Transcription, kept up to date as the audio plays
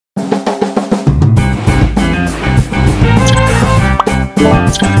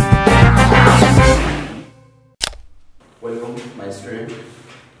Welcome, my student.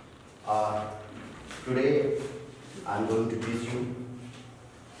 Today I'm going to teach you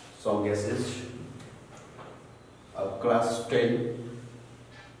some gases of class 10.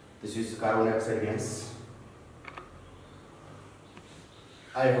 This is carbon dioxide gas.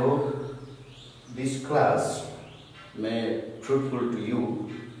 I hope this class may fruitful to you.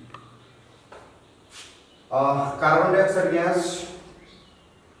 Carbon dioxide gas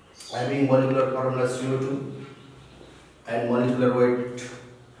having molecular formula CO2 and molecular weight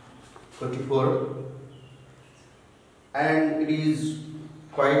 44, and it is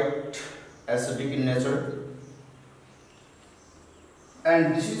quite acidic in nature,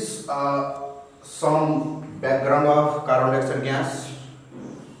 and this is some background of carbon dioxide gas.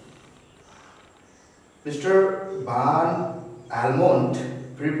 Mr. Van Almond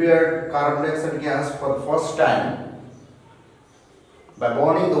prepared carbon dioxide gas for the first time by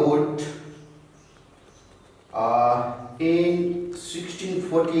burning the wood in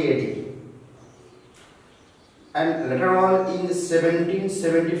 1640 AD, and later on in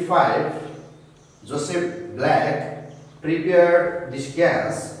 1775 Joseph Black prepared this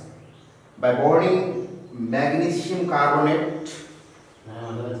gas by burning magnesium carbonate,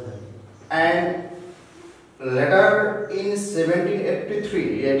 and later in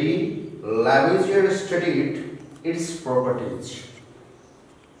 1783 AD Lavoisier studied its properties.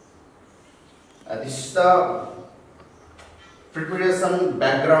 This is the preparation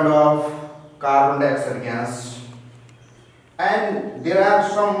background of carbon dioxide gas, and there are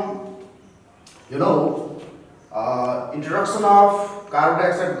some introduction of carbon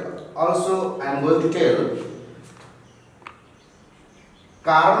dioxide also I am going to tell.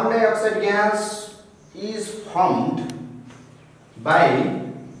 Carbon dioxide gas is formed by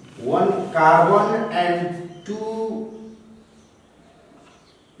one carbon and two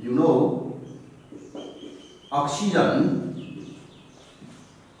oxygen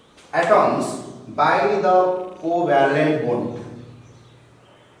atoms by the covalent bond.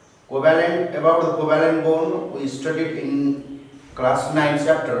 About the covalent bond we studied in class 9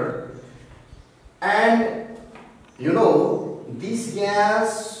 chapter, and this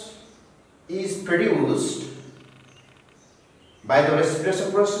gas is produced by the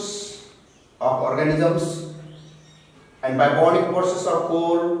respiration process of organisms and by burning process of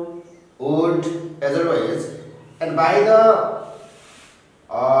coal, wood, otherwise, and by the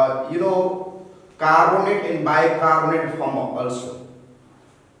carbonate and bicarbonate form also.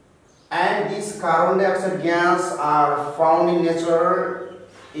 And these carbon dioxide gas are found in nature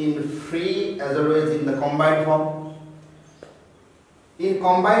in free as well as in the combined form. In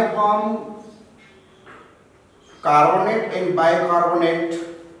combined form, carbonate and bicarbonate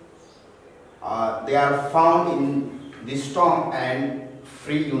they are found in this term, and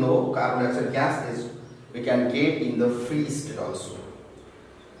free carbon dioxide gas is we can get in the free state also.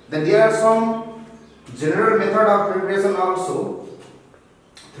 Then there are some general method of preparation also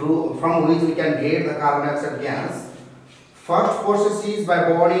from which we can get the carbon dioxide gas. First process is by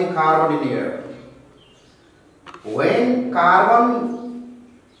burning carbon in air. When carbon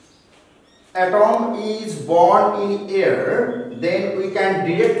atom is burned in air, then we can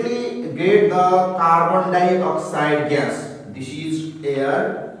directly get the carbon dioxide gas. This is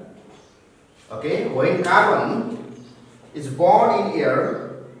air. Okay, when carbon is burned in air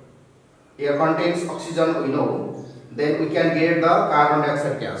contains oxygen, we know, then we can get the carbon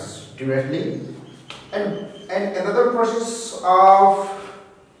dioxide gas directly. And another process of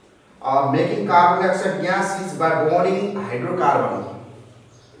making carbon dioxide gas is by burning hydrocarbon.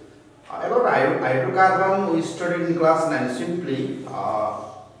 About hydrocarbon we studied in class 9 simply,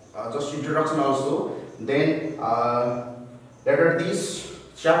 just introduction also. Then later this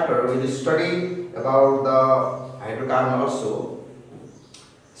chapter we will study about the hydrocarbon also.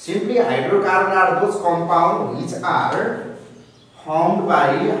 Simply, hydrocarbon are those compounds which are formed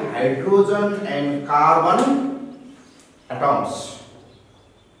by hydrogen and carbon atoms.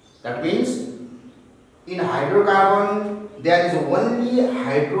 That means in hydrocarbon there is only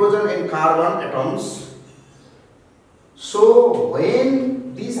hydrogen and carbon atoms. So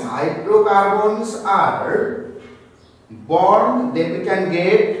when these hydrocarbons are burned, then we can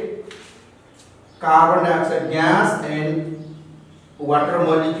get carbon dioxide gas and water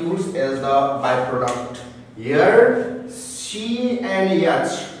molecules as the byproduct. Here C and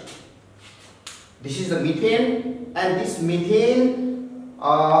H, this is the methane, and this methane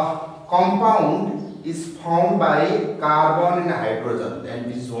compound is formed by carbon and hydrogen, and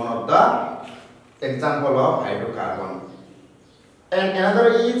this is one of the example of hydrocarbon. And another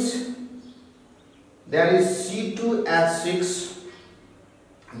is there is C2H6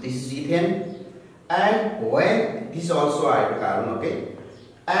 this is ethane, and when this is also hydrocarbon, okay,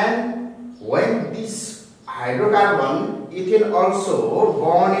 and when this hydrocarbon ethane also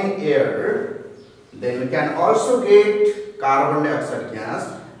born in air, then we can also get carbon dioxide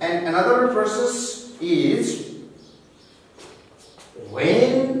gas. And another process is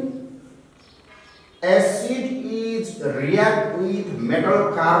when acid is react with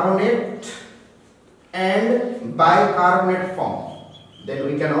metal carbonate and bicarbonate form, then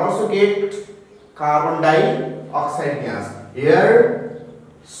we can also get carbon dioxide gas. Here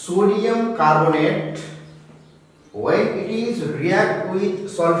sodium carbonate, when it is react with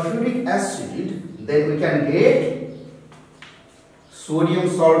sulfuric acid, then we can get sodium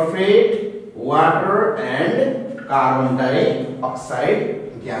sulfate, water and carbon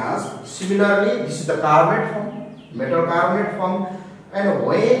dioxide gas. Similarly, this is the carbonate form, metal carbonate form, and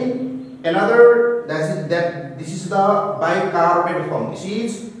when another, this is the bicarbonate form. This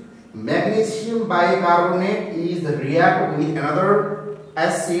is magnesium bicarbonate is react with another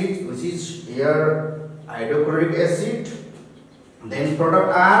acid, which is here hydrochloric acid. Then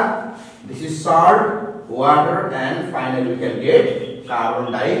product are, this is salt, water, and finally we can get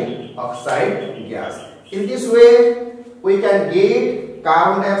carbon dioxide gas. In this way, we can get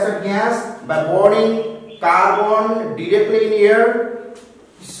carbon dioxide gas by burning carbon directly in air.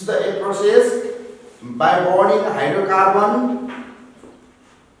 This is the process. By burning hydrocarbon,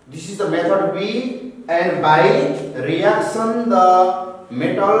 this is the method B, and by reaction the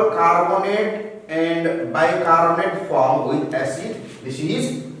metal carbonate and bicarbonate form with acid, this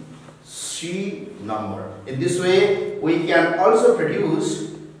is C number. In this way, we can also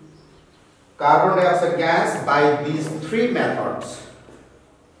produce carbon dioxide gas by these three methods.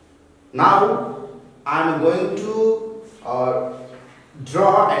 Now, I am going to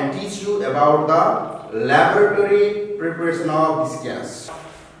draw and teach you about the laboratory preparation of this gas.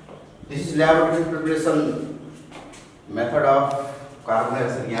 This is laboratory preparation method of carbon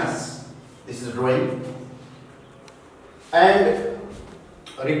dioxide gas. This is drawing. And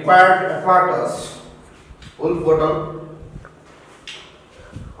required apparatus: wolf bottle,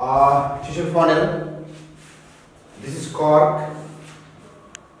 tissue funnel, this is cork,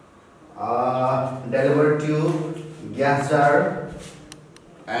 delivery tube, gas jar,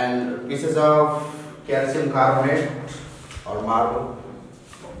 and pieces of calcium carbonate or marble.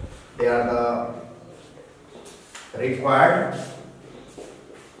 They are the required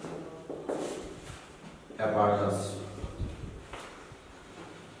apparatus.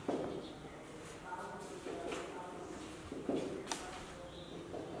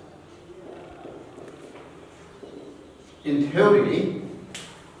 In theory,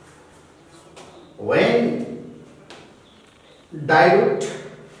 when dilute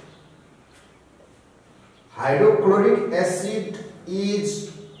hydrochloric acid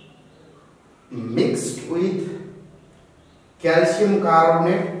is mixed with calcium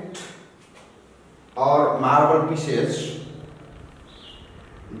carbonate or marble pieces,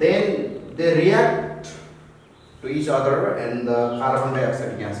 then they react to each other and the carbon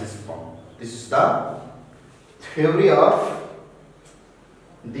dioxide gas is formed. This is the theory of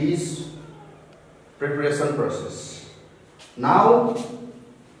this preparation process. Now,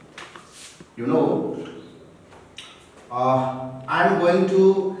 you know, I am going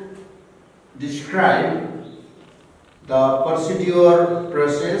to describe the procedure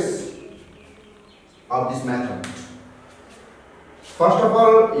process of this method. First of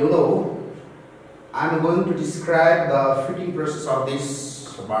all, you know, I am going to describe the fitting process of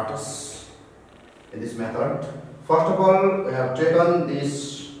this apparatus in this method. First of all, we have taken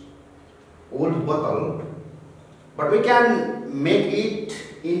this old bottle, but we can make it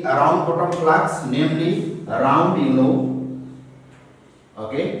in a round bottom flux, namely round, you know.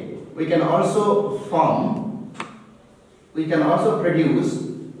 Okay. We can also form, we can also produce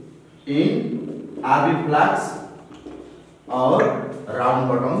in RB flux or round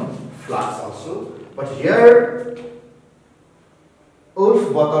bottom flux also. But here,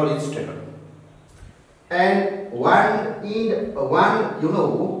 wolf bottle is taken, and one you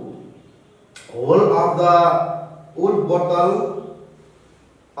know, whole of the wolf bottle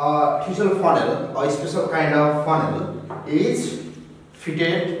tissue funnel or special kind of funnel is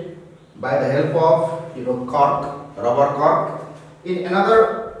fitted by the help of, you know, cork, rubber cork. In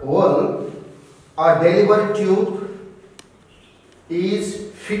another hole, a delivery tube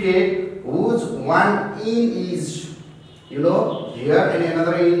is fitted whose one end is, you know, here, and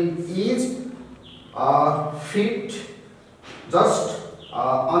another end is fit just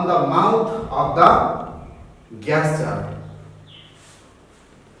on the mouth of the gas jar.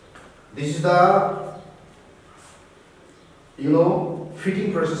 This is the, you know,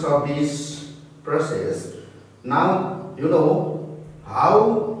 fitting process of this process. Now you know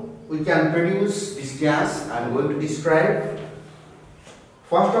how we can produce this gas. I am going to describe.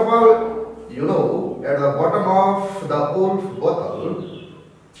 First of all, you know, at the bottom of the old bottle,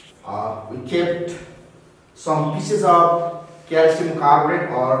 we kept some pieces of calcium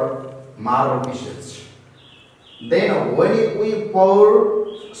carbonate or marble pieces. Then when we pour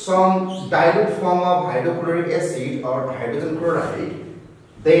some dilute form of hydrochloric acid or hydrogen chloride,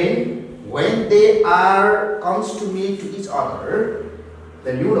 then when they are comes to meet to each other,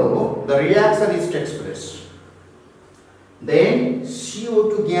 then you know the reaction is takes place. Then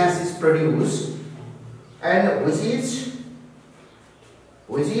CO2 gas is produced, and which is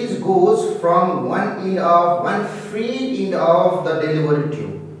goes from one free end of the delivery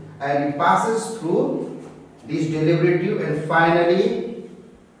tube, and it passes through this delivery tube, and finally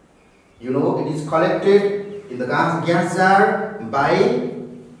you know it is collected in the gas jar by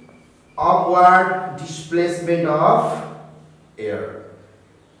upward displacement of air.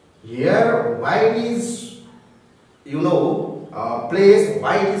 Here why it is placed,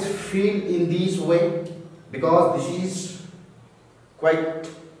 why it is filled in this way, because this is quite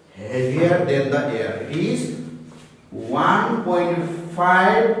heavier than the air. It is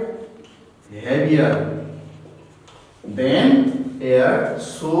 1.5 heavier than air,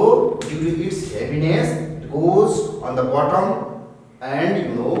 so due to its heaviness it goes on the bottom, and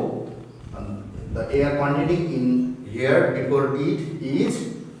you know the air quantity in here before it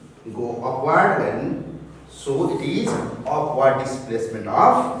is go upward, and so it is upward displacement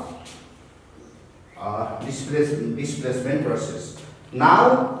of displacement process.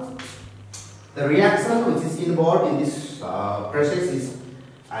 Now the reaction which is involved in this process is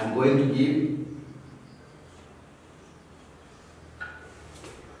I am going to give.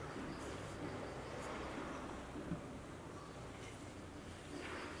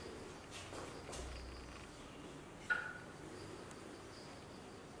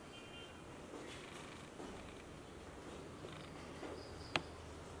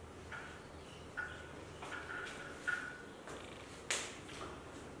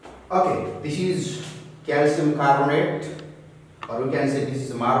 Okay, this is calcium carbonate, or we can say this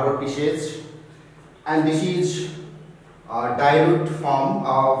is marble pieces, and this is a dilute form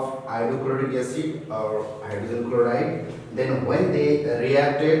of hydrochloric acid or hydrogen chloride. Then when they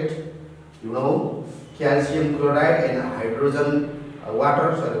reacted, you know, calcium chloride and hydrogen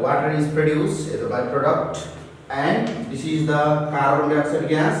water is produced as a byproduct, and this is the carbon dioxide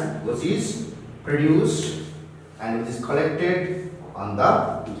gas which is produced and which is collected on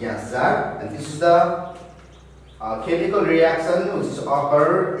the gas jar, and this is the chemical reaction which is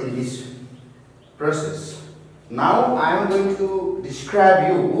occur in this process. Now I am going to describe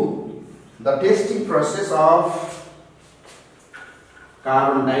you the testing process of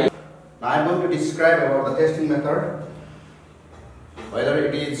carbon dioxide. Now I am going to describe about the testing method, whether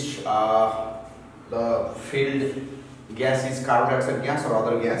it is the filled gas is carbon dioxide gas or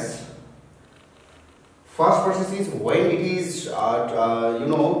other gas. First process is when it is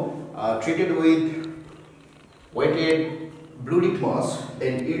treated with wetted blue litmus,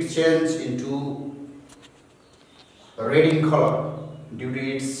 then it changes into red in color due to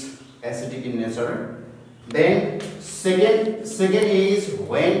its acidic in nature. Then second is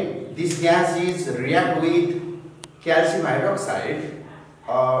when this gas is react with calcium hydroxide,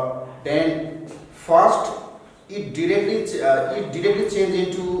 then first it directly change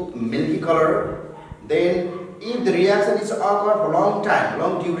into milky color. Then if the reaction is occur for long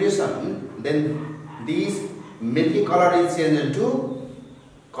duration, then this milky color is changed into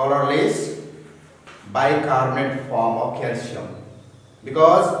colorless bicarbonate form of calcium,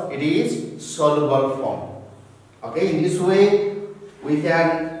 because it is soluble form. Okay, in this way we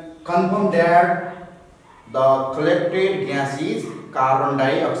can confirm that the collected gas is carbon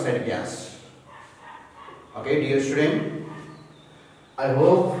dioxide gas. Okay, dear student, I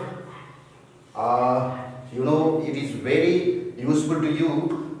hope it is very useful to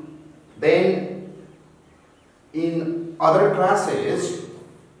you. Then in other classes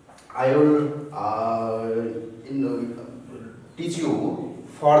I will teach you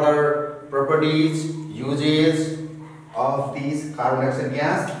further properties, uses of this carbon dioxide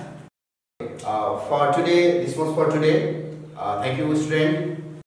gas. For today, this was for today. Thank you, student.